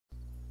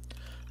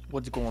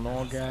What's going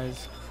on,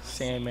 guys?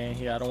 Sandman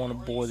here. I don't want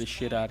to bore the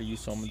shit out of you,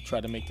 so I'm gonna try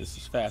to make this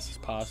as fast as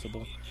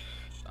possible.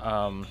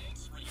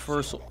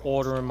 First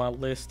order in my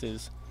list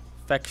is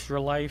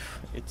Fextralife.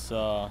 It's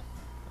I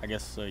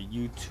guess a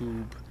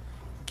YouTube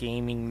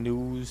gaming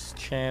news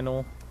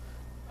channel.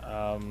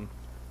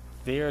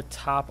 Their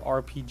top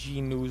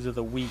RPG news of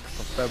the week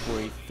for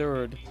February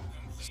 3rd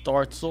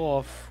starts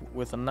off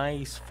with a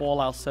nice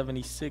Fallout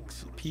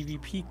 76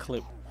 PvP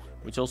clip,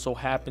 which also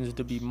happens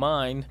to be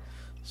mine,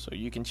 so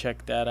you can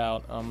check that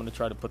out. I'm gonna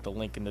try to put the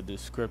link in the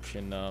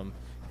description.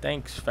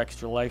 Thanks,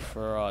 Fextralife,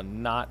 for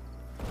not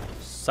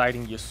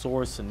citing your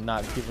source and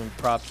not giving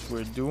props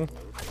where due.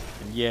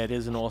 And yeah, it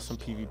is an awesome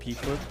PvP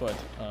clip, but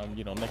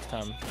you know, next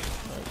time,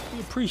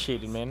 we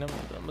appreciate it, man.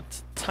 I'm a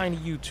tiny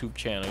YouTube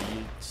channel.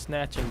 You're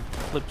snatching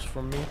clips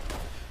from me.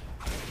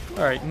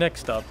 All right,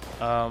 next up,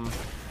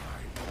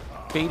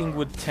 baiting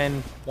with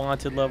 10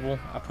 wanted level.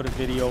 I put a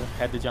video,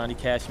 had the Johnny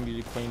Cash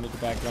music playing in the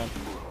background.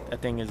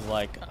 That thing is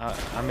like,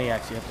 I may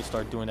actually have to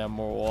start doing that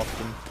more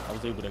often. I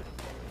was able to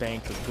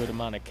bank a good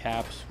amount of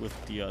caps with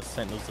the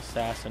Sentinel's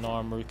Assassin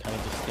armor, kind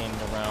of just standing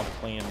around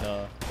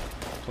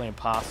playing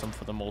possum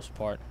for the most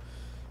part.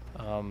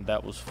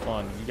 That was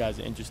fun. If you guys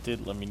are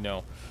interested, let me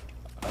know.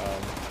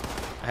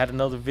 I had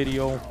another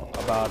video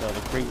about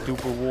the Great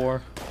Duper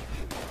War.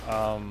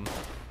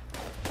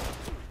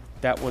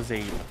 That was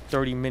a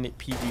 30-minute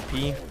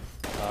PvP.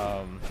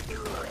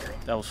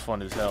 That was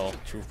fun as hell,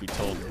 truth be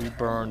told. We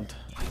burned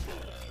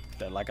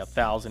like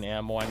 1,000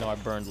 ammo. I know I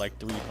burned like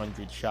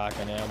 300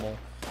 shotgun ammo.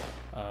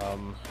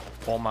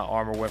 All my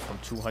armor went from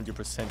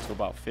 200% to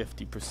about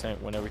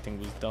 50% when everything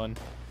was done.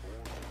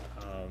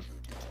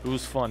 It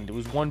was fun. There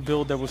was one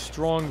build that was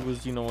strong. It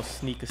was, you know, a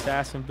sneak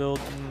assassin build.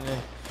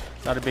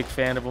 Not a big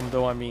fan of them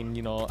though. I mean,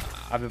 you know,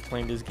 I've been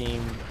playing this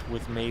game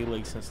with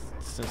melee since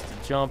the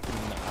jump,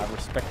 and I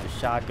respect the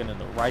shotgun and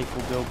the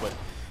rifle build, but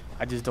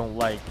I just don't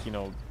like, you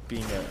know,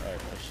 being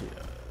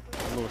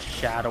a little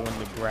shadow in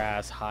the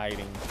grass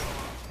hiding,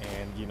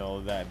 and you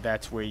know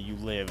that's where you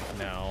live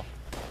now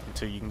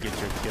until you can get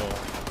your kill.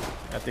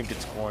 I think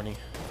it's corny.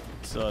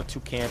 It's too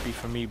campy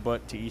for me,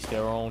 but to each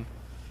their own.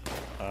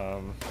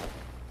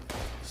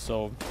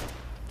 So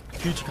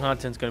future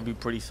content's gonna be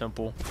pretty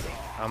simple.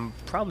 I'm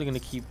probably gonna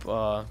keep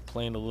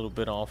playing a little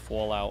bit on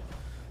Fallout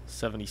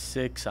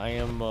 76. I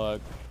am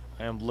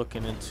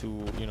looking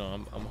into, you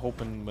know, I'm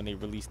hoping when they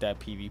release that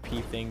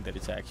PvP thing that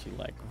it's actually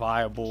like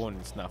viable and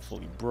it's not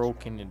fully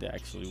broken and it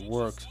actually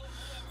works.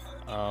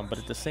 But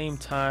at the same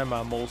time,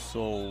 I'm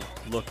also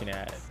looking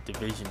at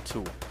Division 2.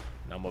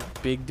 And I'm a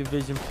big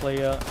Division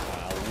player.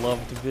 I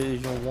love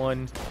Division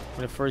 1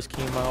 when it first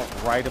came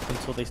out, right up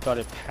until they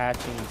started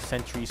patching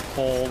Sentry's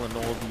Call and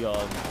all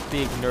the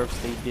big nerfs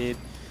they did.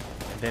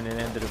 And then it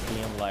ended up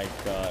being like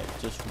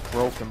just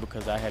broken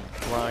because I had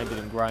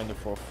grinded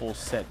for a full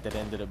set that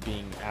ended up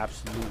being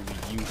absolutely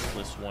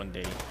useless one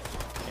day.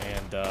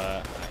 And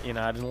you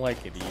know, I didn't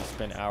like it. You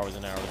spend hours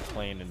and hours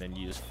playing and then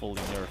you just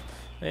fully nerf.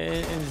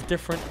 And it's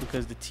different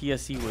because the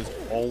TSE was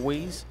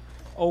always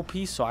OP,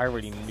 so I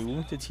already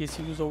knew the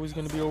TSE was always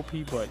going to be OP,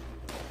 but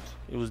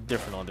it was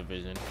different on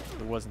Division.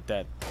 It wasn't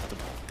that the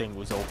thing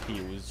was OP,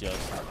 it was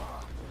just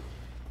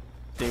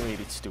they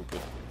made it stupid.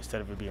 Instead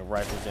of it being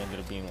rifles, it ended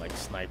up being like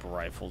sniper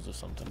rifles or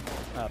something.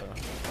 I don't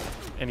know.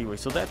 Anyway,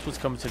 so that's what's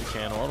coming to the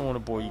channel. I don't want to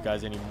bore you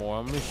guys anymore.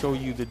 I'm going to show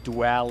you the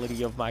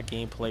duality of my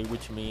gameplay,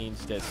 which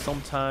means that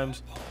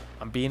sometimes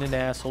I'm being an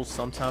asshole,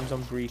 sometimes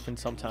I'm griefing,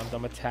 sometimes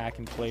I'm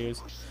attacking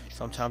players,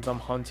 sometimes I'm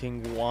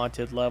hunting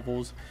wanted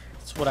levels.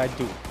 That's what I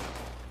do.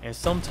 And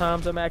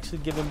sometimes I'm actually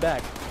giving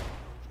back.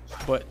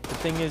 But the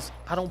thing is,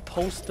 I don't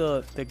post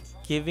the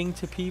giving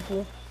to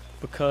people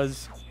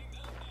because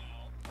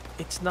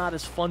it's not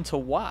as fun to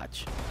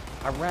watch.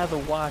 I'd rather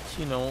watch,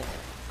 you know,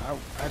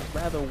 I'd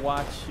rather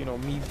watch, you know,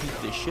 me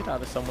beat the shit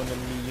out of someone than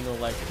me, you know,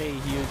 like, hey,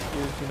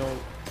 here's, you know,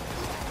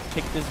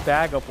 pick this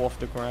bag up off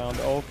the ground.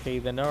 Okay,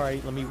 then all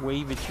right, let me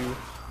wave at you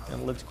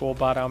and let's go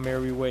about our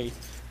merry way.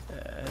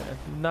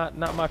 Not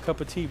my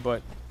cup of tea,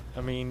 but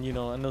I mean, you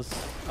know, and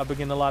I've been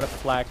getting a lot of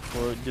flack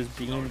for just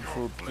being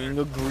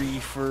a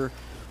griefer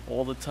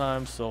all the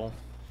time. So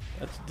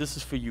this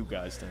is for you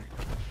guys then.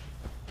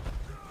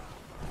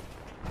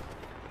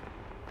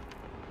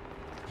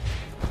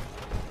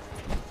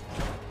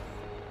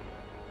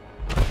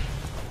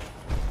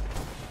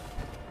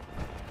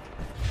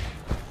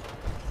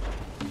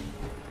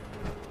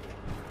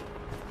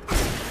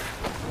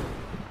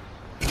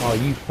 Oh,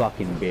 you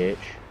fucking bitch.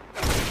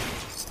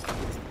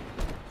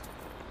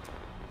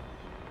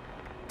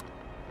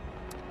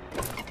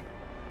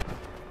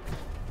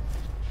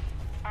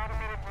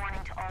 Automated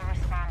warning to all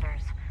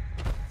responders.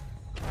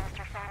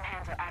 Mr.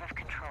 Farmhands are out of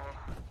control.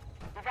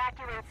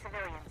 Evacuate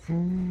civilians.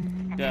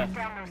 And take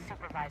down those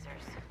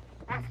supervisors.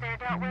 Once they're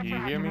dealt with,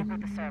 You hear me?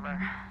 reboot the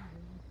server.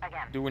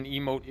 Again. Do an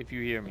emote if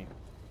you hear me.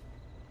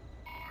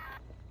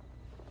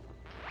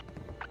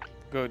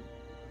 Good.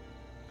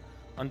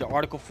 Under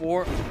Article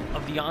 4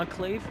 of the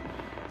Enclave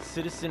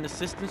Citizen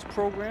Assistance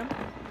Program,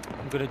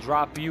 I'm going to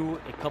drop you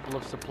a couple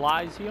of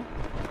supplies here.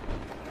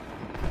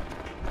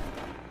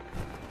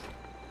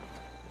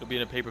 It'll be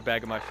in a paper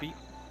bag at my feet.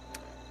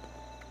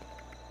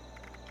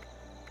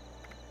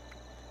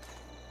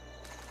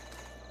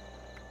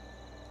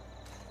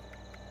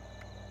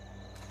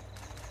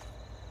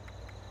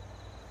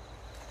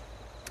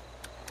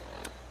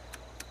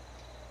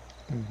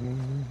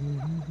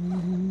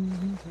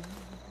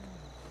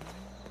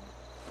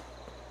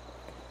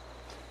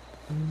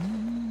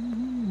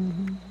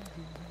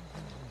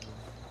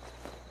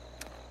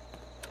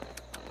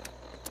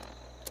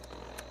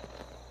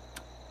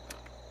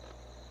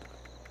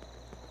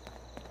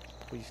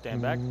 Please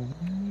stand back.